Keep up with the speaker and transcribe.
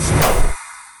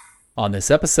On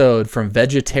this episode, from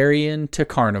vegetarian to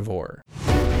carnivore.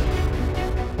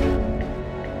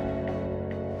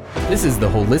 This is the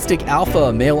Holistic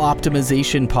Alpha Male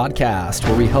Optimization Podcast,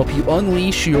 where we help you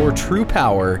unleash your true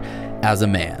power as a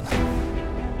man.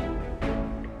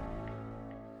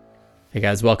 Hey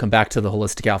guys, welcome back to the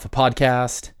Holistic Alpha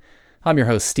Podcast. I'm your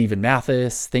host, Stephen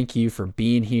Mathis. Thank you for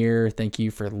being here. Thank you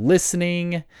for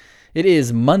listening. It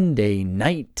is Monday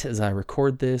night as I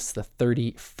record this, the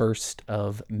 31st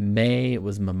of May. It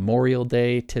was Memorial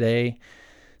Day today.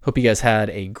 Hope you guys had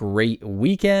a great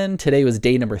weekend. Today was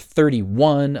day number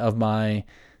 31 of my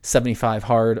 75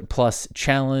 Hard Plus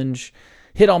Challenge.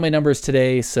 Hit all my numbers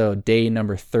today, so day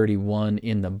number 31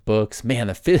 in the books. Man,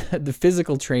 the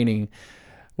physical training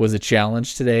was a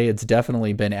challenge today. It's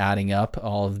definitely been adding up,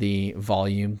 all of the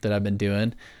volume that I've been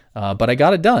doing. But I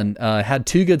got it done. I had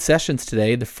two good sessions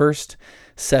today. The first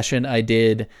session I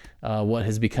did what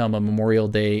has become a Memorial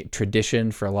Day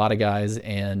tradition for a lot of guys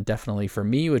and definitely for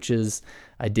me, which is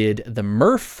I did the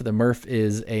Murph. The Murph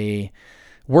is a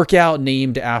workout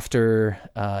named after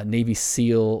Navy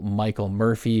SEAL Michael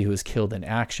Murphy, who was killed in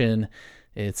action.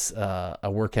 It's a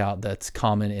workout that's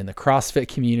common in the CrossFit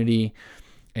community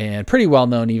and pretty well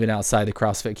known even outside the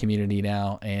CrossFit community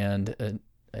now, and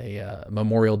a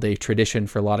Memorial Day tradition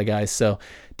for a lot of guys. So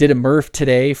did a Murph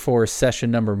today for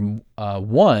session number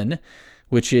 1,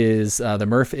 which is the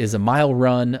Murph is a mile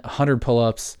run, 100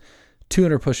 pull-ups,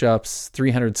 200 push-ups,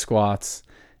 300 squats,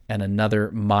 and another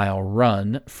mile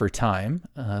run for time.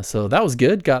 So that was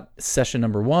good. Got session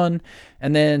number 1.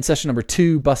 And then session number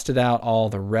 2 busted out all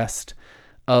the rest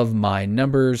of my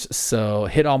numbers. So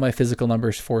hit all my physical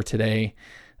numbers for today.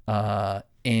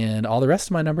 And all the rest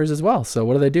of my numbers as well. So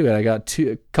what did I do? I got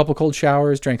a couple cold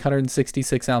showers, drank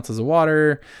 166 ounces of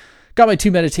water, got my 2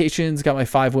 meditations, got my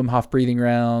 5 Wim Hof breathing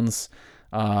rounds,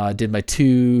 did my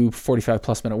 2 45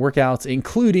 plus minute workouts,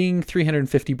 including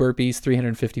 350 burpees,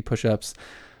 350 push-ups,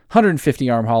 150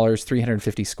 arm haulers,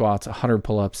 350 squats, 100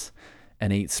 pull-ups,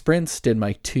 and 8 sprints. Did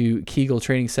my 2 Kegel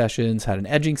training sessions, had an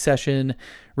edging session,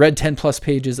 read 10 plus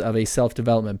pages of a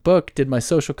self-development book, did my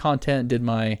social content, did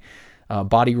my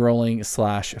body rolling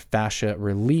 / fascia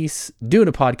release, doing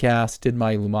a podcast, did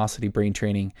my Lumosity brain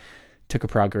training, took a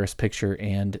progress picture,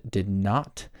 and did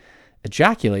not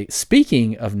ejaculate.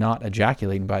 Speaking of not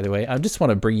ejaculating, by the way, I just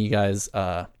want to bring you guys,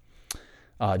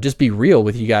 just be real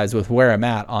with you guys with where I'm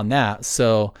at on that.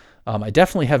 So I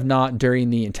definitely have not during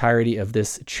the entirety of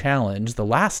this challenge. The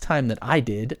last time that I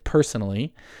did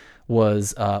personally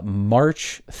was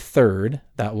March 3rd.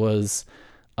 That was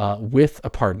with a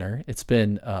partner. It's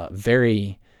been a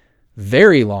very,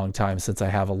 very long time since I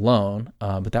have alone,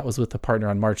 but that was with a partner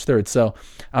on March 3rd. So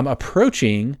I'm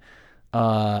approaching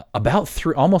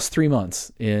almost 3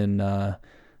 months in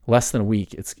less than a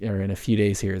week. Or in a few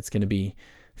days here. It's going to be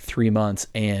 3 months,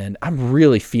 and I'm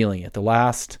really feeling it. The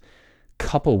last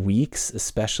couple weeks,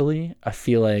 especially, I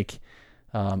feel like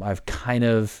I've kind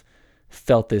of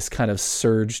felt this kind of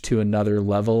surge to another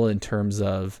level in terms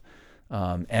of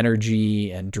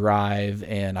energy and drive,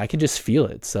 and I can just feel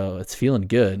it. So it's feeling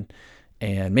good.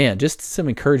 And man, just some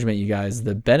encouragement, you guys.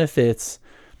 The benefits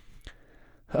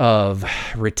of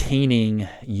retaining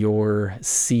your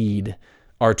seed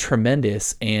are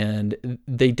tremendous, and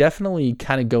they definitely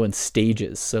kind of go in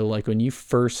stages. So like when you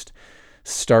first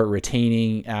start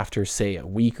retaining, after say a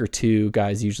week or 2,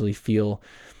 guys usually feel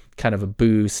kind of a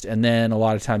boost. And then a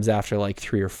lot of times after like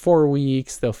 3 or 4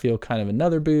 weeks, they'll feel kind of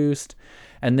another boost.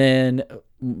 And then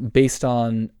based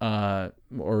on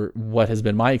or what has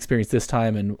been my experience this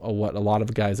time and what a lot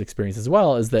of guys experience as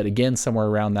well, is that again, somewhere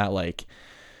around that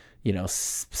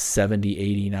 70,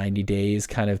 80, 90 days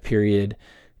kind of period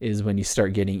is when you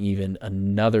start getting even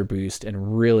another boost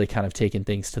and really kind of taking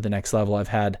things to the next level. I've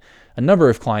had a number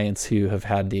of clients who have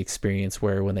had the experience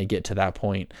where when they get to that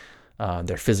point,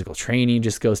 their physical training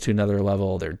just goes to another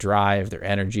level, their drive, their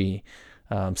energy.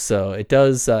 So it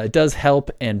does help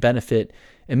and benefit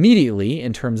immediately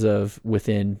in terms of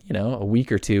within, a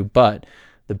week or 2, but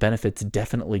the benefits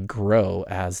definitely grow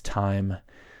as time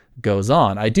goes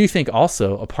on. I do think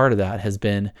also a part of that has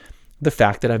been the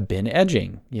fact that I've been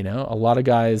edging. A lot of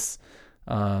guys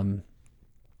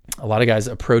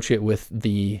approach it with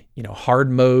the, hard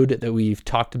mode that we've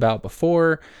talked about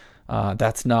before.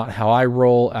 That's not how I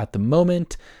roll at the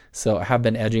moment. So I have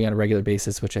been edging on a regular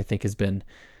basis, which I think has been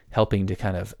helping to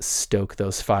kind of stoke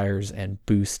those fires and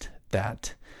boost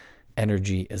that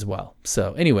energy as well.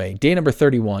 So anyway, day number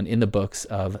 31 in the books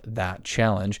of that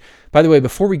challenge. By the way,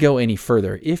 before we go any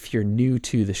further, if you're new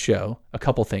to the show, a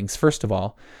couple things. First of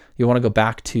all, you'll want to go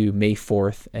back to May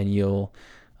 4th and you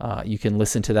can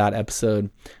listen to that episode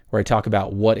where I talk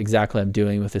about what exactly I'm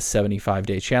doing with this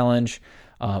 75-day challenge.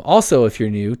 Also, if you're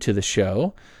new to the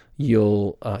show,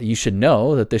 you should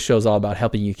know that this show is all about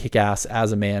helping you kick ass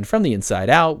as a man from the inside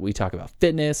out. We talk about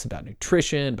fitness, about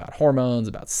nutrition, about hormones,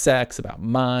 about sex, about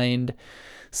mind.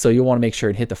 So you'll want to make sure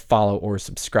and hit the follow or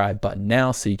subscribe button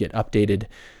now so you get updated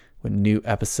when new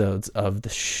episodes of the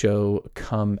show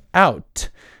come out.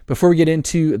 Before we get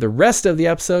into the rest of the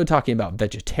episode, talking about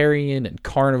vegetarian and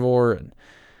carnivore and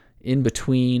in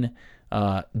between,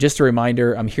 just a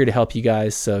reminder, I'm here to help you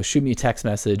guys. So shoot me a text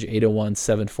message,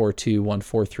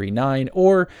 801-742-1439,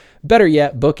 or better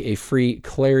yet, book a free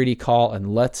clarity call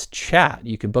and let's chat.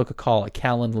 You can book a call at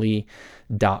calendly.com.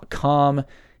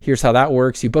 Here's how that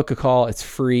works. You book a call. It's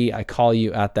free. I call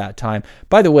you at that time.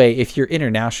 By the way, if you're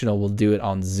international, we'll do it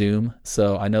on Zoom.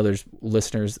 So I know there's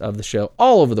listeners of the show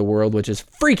all over the world, which is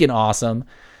freaking awesome.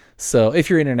 So if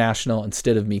you're international,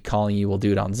 instead of me calling you, we'll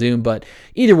do it on Zoom. But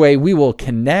either way, we will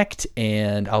connect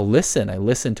and I'll listen. I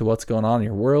listen to what's going on in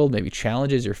your world, maybe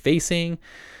challenges you're facing,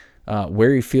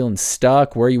 where you're feeling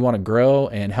stuck, where you want to grow,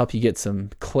 and help you get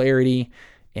some clarity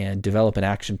and develop an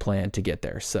action plan to get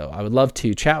there. So I would love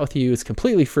to chat with you. It's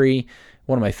completely free.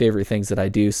 One of my favorite things that I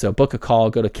do. So book a call,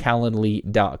 go to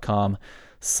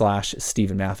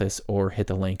calendly.com/Stephen Mathis or hit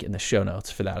the link in the show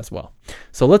notes for that as well.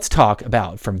 So let's talk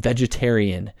about from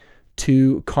vegetarian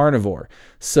to carnivore.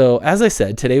 So as I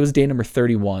said, today was day number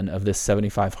 31 of this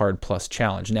 75 Hard Plus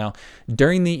challenge. Now,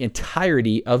 during the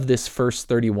entirety of this first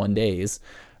 31 days,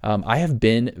 I have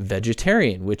been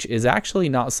vegetarian, which is actually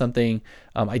not something,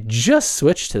 I just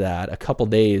switched to that a couple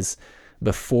days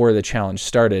before the challenge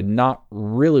started, not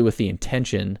really with the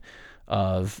intention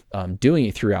of doing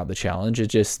it throughout the challenge. I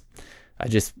just,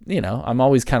 I'm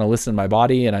always kind of listening to my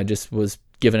body and I just was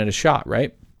giving it a shot,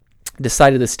 right?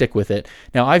 Decided to stick with it.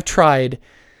 Now I've tried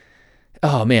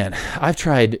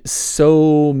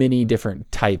so many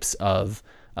different types of,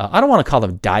 I don't want to call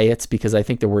them diets because I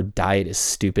think the word diet is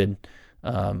stupid.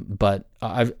 But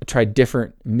I've tried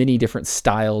many different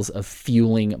styles of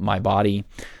fueling my body.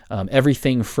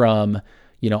 Everything from,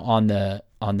 on the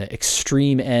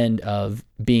extreme end of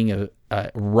being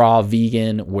a raw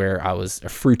vegan, where I was a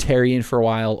fruitarian for a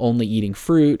while, only eating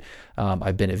fruit.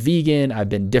 I've been a vegan. I've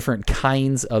been different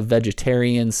kinds of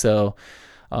vegetarian. So,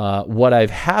 what I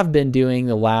have been doing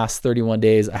the last 31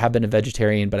 days, I have been a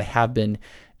vegetarian, but I have been,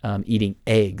 eating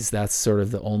eggs. That's sort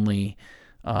of the only,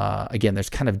 again, there's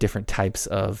kind of different types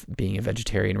of being a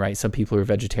vegetarian, right? Some people who are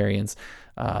vegetarians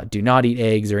do not eat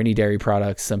eggs or any dairy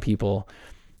products. Some people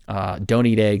don't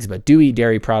eat eggs but do eat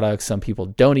dairy products. Some people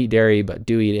don't eat dairy but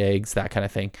do eat eggs, that kind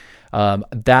of thing.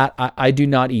 I do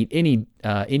not eat any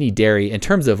dairy in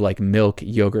terms of like milk,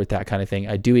 yogurt, that kind of thing.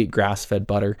 I do eat grass-fed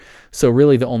butter. So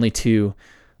really the only two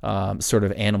sort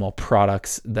of animal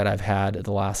products that I've had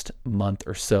the last month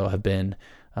or so have been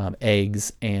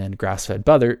eggs and grass-fed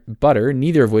butter,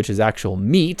 neither of which is actual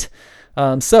meat.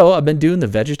 So I've been doing the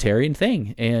vegetarian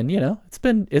thing, and I've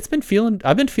been feeling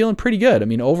pretty good. I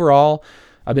mean, overall,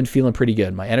 I've been feeling pretty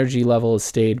good. My energy level has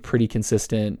stayed pretty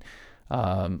consistent.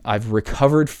 I've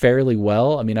recovered fairly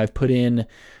well. I mean, I've put in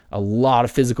a lot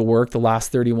of physical work the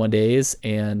last 31 days,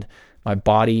 and my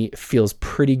body feels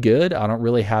pretty good. I don't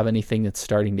really have anything that's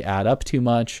starting to add up too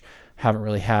much. Haven't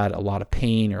really had a lot of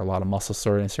pain or a lot of muscle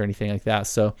soreness or anything like that.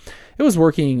 So it was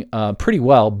working pretty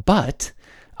well, but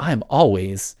I'm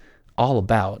always all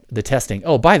about the testing.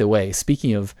 Oh, by the way,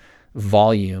 speaking of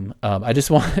volume, I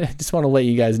just want to let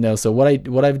you guys know. So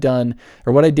what I've done,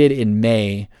 or what I did in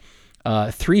May,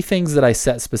 3 things that I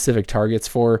set specific targets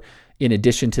for in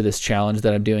addition to this challenge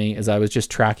that I'm doing is I was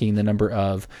just tracking the number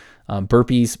of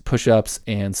burpees, push-ups,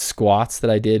 and squats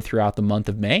that I did throughout the month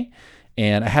of May.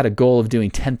 And I had a goal of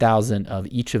doing 10,000 of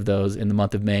each of those in the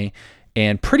month of May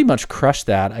and pretty much crushed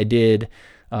that. I did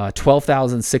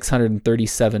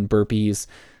 12,637 burpees,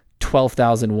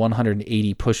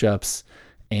 12,180 push-ups,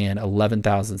 and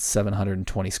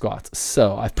 11,720 squats.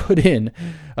 So I put in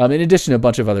addition to a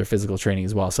bunch of other physical training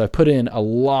as well. So I put in a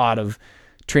lot of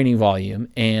training volume.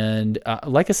 And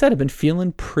like I said, I've been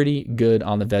feeling pretty good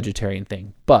on the vegetarian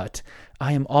thing. But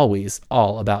I am always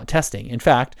all about testing. In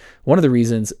fact, one of the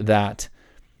reasons that,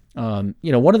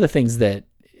 one of the things that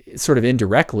sort of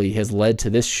indirectly has led to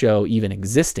this show even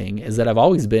existing is that I've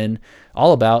always been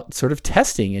all about sort of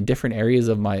testing in different areas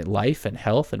of my life and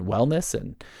health and wellness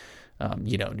and,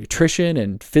 nutrition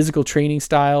and physical training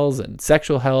styles and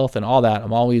sexual health and all that.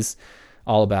 I'm always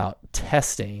all about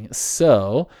testing.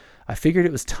 So I figured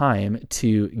it was time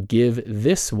to give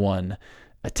this one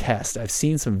a test. I've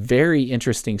seen some very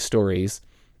interesting stories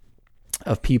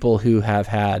of people who have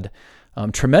had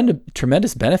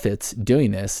tremendous benefits doing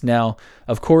this. Now,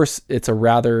 of course, it's a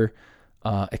rather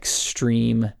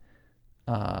extreme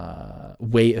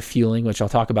way of fueling, which I'll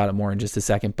talk about it more in just a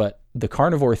second. But the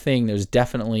carnivore thing, there's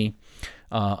definitely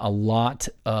a lot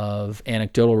of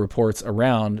anecdotal reports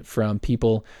around from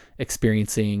people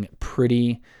experiencing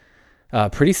pretty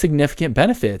significant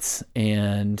benefits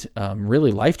and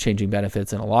really life-changing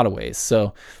benefits in a lot of ways.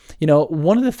 So,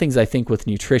 one of the things I think with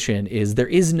nutrition is there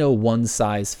is no one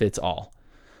size fits all.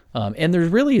 And there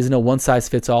really is no one size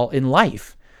fits all in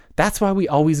life. That's why we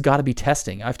always got to be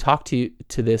testing. I've talked to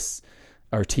this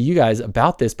or to you guys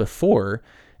about this before,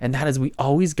 and that is we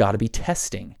always got to be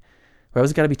testing. We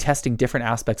always got to be testing different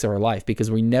aspects of our life because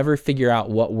we never figure out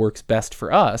what works best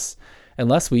for us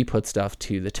unless we put stuff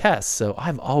to the test. So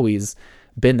I've always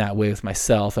been that way with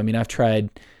myself. I mean, I've tried,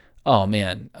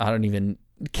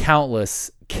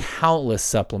 countless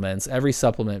supplements, every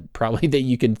supplement probably that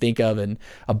you can think of, and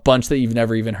a bunch that you've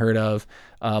never even heard of.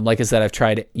 Like I said, I've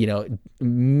tried,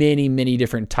 many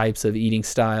different types of eating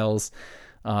styles.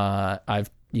 I've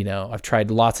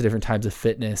tried lots of different types of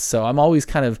fitness. So I'm always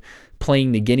kind of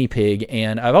playing the guinea pig,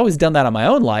 and I've always done that on my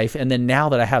own life. And then now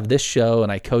that I have this show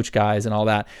and I coach guys and all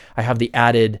that, I have the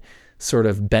added sort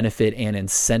of benefit and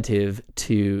incentive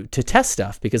to test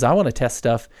stuff, because I want to test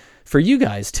stuff for you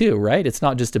guys too, right? It's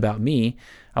not just about me.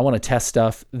 I want to test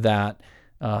stuff that,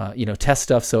 test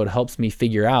stuff so it helps me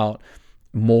figure out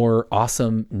more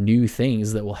awesome new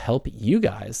things that will help you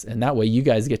guys. And that way you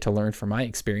guys get to learn from my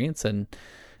experience, and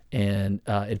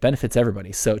it benefits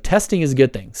everybody. So testing is a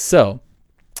good thing. So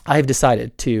I have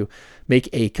decided to make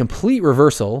a complete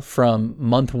reversal from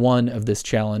month 1 of this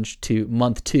challenge to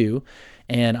month 2.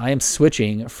 And I am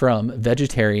switching from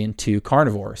vegetarian to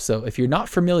carnivore. So if you're not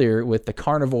familiar with the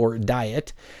carnivore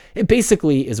diet, it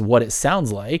basically is what it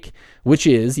sounds like, which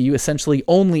is you essentially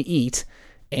only eat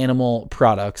animal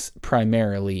products,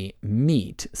 primarily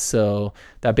meat. So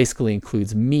that basically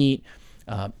includes meat,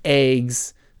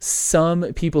 eggs.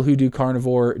 Some people who do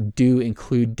carnivore do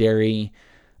include dairy.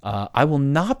 I will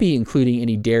not be including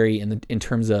any dairy in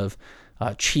terms of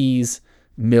cheese,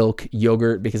 milk,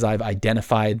 yogurt, because I've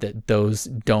identified that those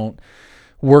don't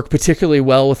work particularly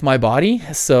well with my body.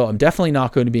 So I'm definitely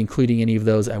not going to be including any of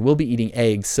those. I will be eating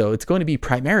eggs. So it's going to be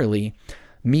primarily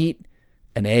meat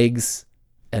and eggs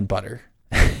and butter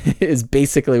is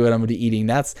basically what I'm going to be eating.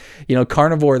 That's,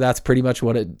 carnivore, that's pretty much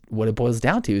what it boils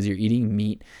down to, is you're eating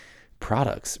meat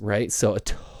products, right? So a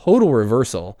total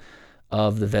reversal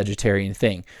of the vegetarian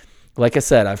thing. Like I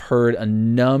said, I've heard a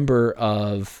number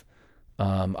of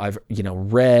I've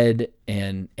read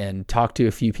and talked to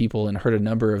a few people and heard a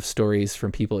number of stories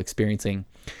from people experiencing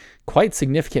quite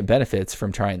significant benefits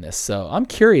from trying this. So I'm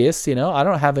curious, I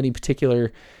don't have any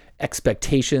particular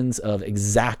expectations of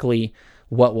exactly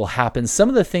what will happen. Some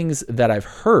of the things that I've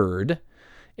heard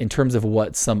in terms of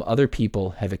what some other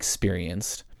people have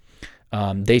experienced,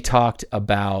 they talked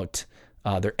about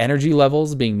their energy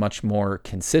levels being much more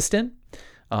consistent.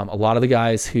 A lot of the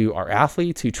guys who are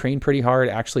athletes, who train pretty hard,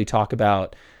 actually talk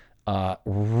about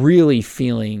really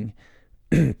feeling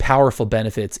powerful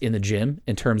benefits in the gym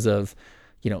in terms of,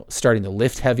 starting to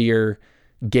lift heavier,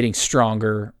 getting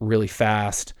stronger really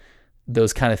fast,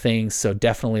 those kind of things. So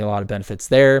definitely a lot of benefits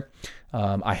there.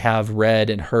 I have read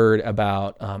and heard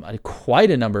about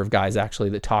quite a number of guys actually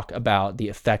that talk about the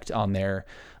effect on their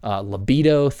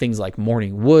libido, things like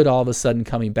morning wood all of a sudden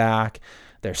coming back,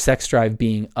 their sex drive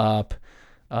being up.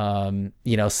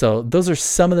 So those are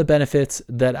some of the benefits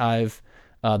that I've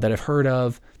heard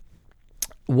of.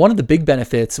 One of the big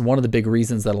benefits, one of the big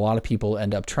reasons that a lot of people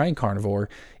end up trying carnivore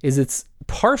is it's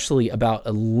partially about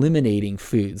eliminating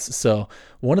foods. So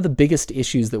one of the biggest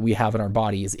issues that we have in our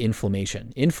body is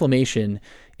inflammation. Inflammation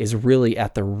is really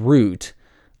at the root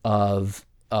of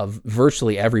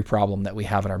virtually every problem that we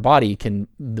have in our body. The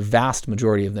vast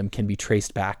majority of them can be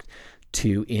traced back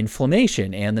to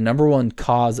inflammation. And the number one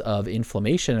cause of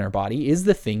inflammation in our body is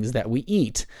the things that we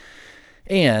eat.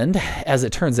 And as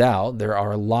it turns out, there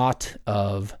are a lot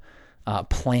of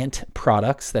plant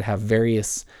products that have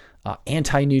various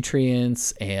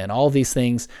anti-nutrients and all these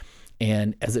things.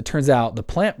 And as it turns out, the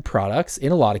plant products,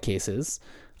 in a lot of cases,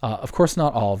 of course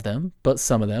not all of them, but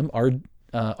some of them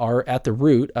are at the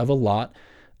root of a lot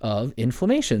of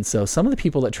inflammation. So some of the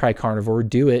people that try carnivore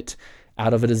do it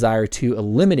out of a desire to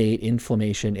eliminate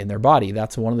inflammation in their body.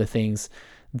 That's one of the things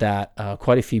that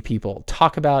quite a few people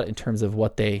talk about in terms of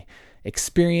what they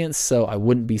experience. So I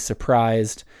wouldn't be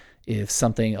surprised if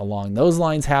something along those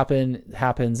lines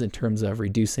happens in terms of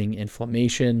reducing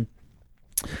inflammation.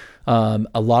 A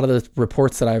lot of the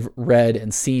reports that I've read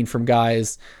and seen from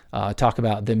guys talk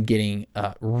about them getting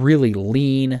really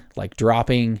lean, like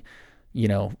dropping,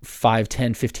 5,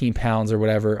 10, 15 pounds or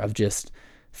whatever of just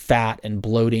fat and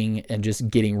bloating and just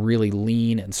getting really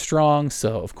lean and strong.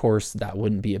 So of course that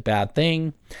wouldn't be a bad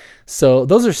thing. So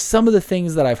those are some of the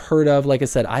things that I've heard of. Like I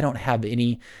said, I don't have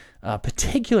any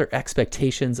particular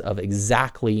expectations of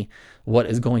exactly what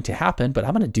is going to happen, but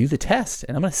I'm going to do the test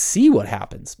and I'm going to see what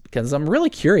happens because I'm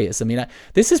really curious. I mean,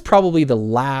 this is really the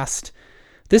last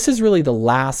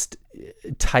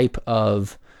type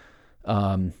of,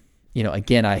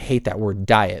 again, I hate that word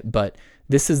diet, but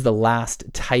this is the last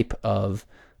type of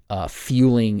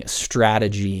fueling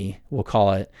strategy, we'll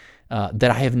call it,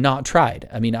 that I have not tried.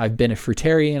 I mean, I've been a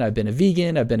fruitarian, I've been a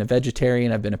vegan, I've been a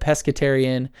vegetarian, I've been a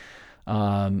pescatarian.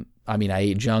 I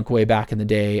ate junk way back in the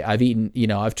day.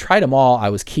 I've tried them all. I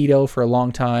was keto for a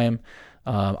long time.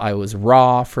 I was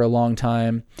raw for a long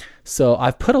time. So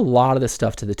I've put a lot of this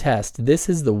stuff to the test. This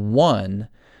is the one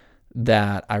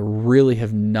that I really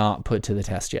have not put to the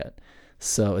test yet.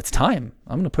 So it's time.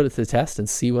 I'm going to put it to the test and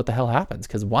see what the hell happens,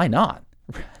 because why not?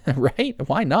 Right?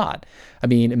 Why not? I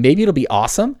mean, maybe it'll be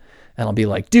awesome and I'll be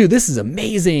like, dude, this is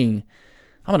amazing.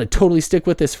 I'm going to totally stick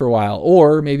with this for a while.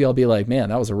 Or maybe I'll be like, man,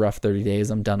 that was a rough 30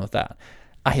 days. I'm done with that.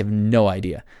 I have no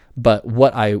idea. But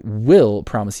what I will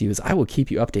promise you is I will keep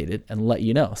you updated and let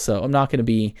you know. So I'm not going to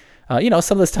be,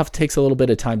 some of this stuff takes a little bit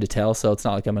of time to tell. So it's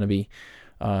not like I'm going to be,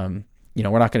 we're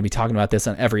not going to be talking about this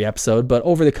on every episode. But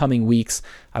over the coming weeks,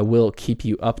 I will keep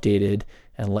you updated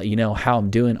and let you know how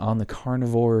I'm doing on the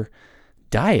carnivore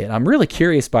diet. I'm really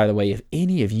curious, by the way, if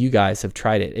any of you guys have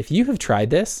tried it. If you have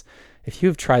tried this, if you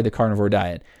have tried the carnivore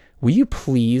diet, will you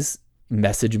please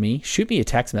message me, shoot me a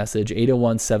text message,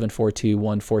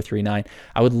 801-742-1439.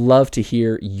 I would love to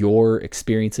hear your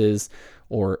experiences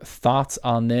or thoughts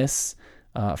on this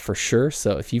for sure.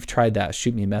 So if you've tried that,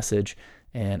 shoot me a message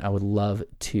and I would love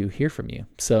to hear from you.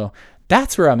 So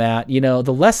that's where I'm at. The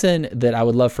lesson that I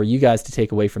would love for you guys to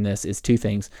take away from this is two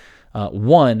things.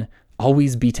 One,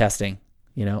 always be testing,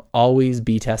 always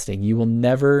be testing. You're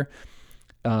never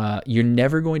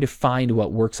going to find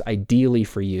what works ideally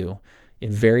for you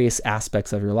in various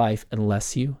aspects of your life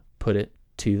unless you put it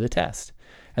to the test.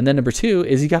 And then number two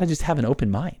is you got to just have an open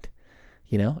mind.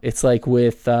 It's like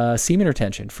with semen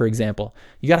retention, for example,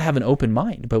 you got to have an open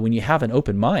mind. But when you have an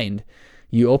open mind,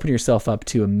 you open yourself up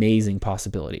to amazing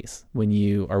possibilities when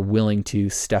you are willing to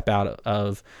step out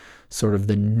of sort of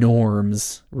the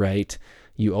norms, right?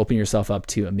 You open yourself up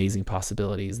to amazing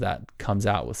possibilities that comes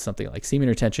out with something like semen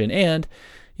retention. And,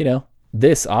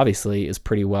 this obviously is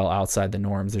pretty well outside the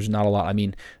norms. There's not a lot. I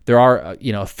mean, there are,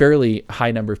 a fairly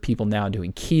high number of people now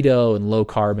doing keto and low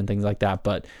carb and things like that,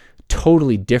 but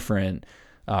totally different,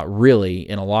 really,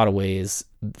 in a lot of ways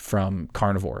from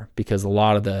carnivore, because a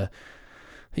lot of the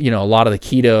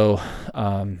keto,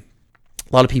 a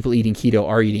lot of people eating keto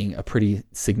are eating a pretty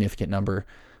significant number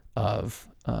of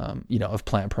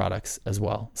plant products as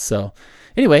well. So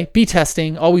anyway, be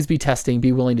testing, always be testing,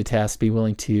 be willing to test, be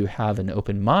willing to have an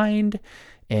open mind.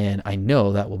 And I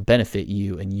know that will benefit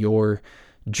you in your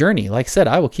journey. Like I said,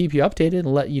 I will keep you updated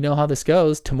and let you know how this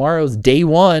goes. Tomorrow's day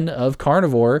one of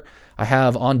carnivore. I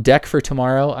have on deck for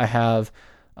tomorrow. I have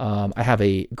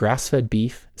a grass-fed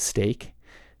beef steak.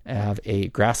 I have a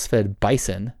grass-fed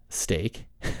bison steak.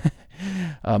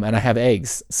 And I have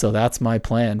eggs. So that's my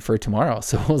plan for tomorrow.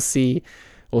 So we'll see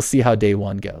how day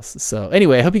one goes. So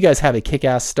anyway, I hope you guys have a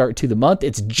kick-ass start to the month.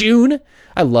 It's June.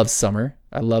 I love summer.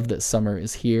 I love that summer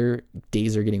is here.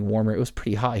 Days are getting warmer. It was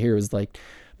pretty hot here. It was like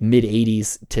mid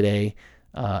 80s today.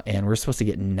 And we're supposed to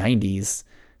get 90s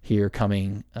here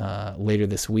coming later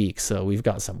this week. So we've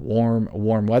got some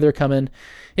warm weather coming.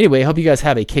 Anyway, I hope you guys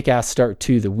have a kick-ass start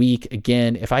to the week.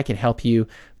 Again, if I can help you,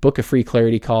 book a free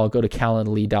clarity call. Go to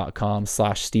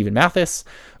calendly.com/Stephen Mathis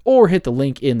or hit the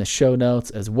link in the show notes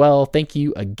as well. Thank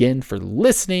you again for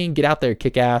listening. Get out there,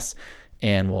 kick ass,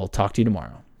 and we'll talk to you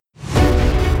tomorrow.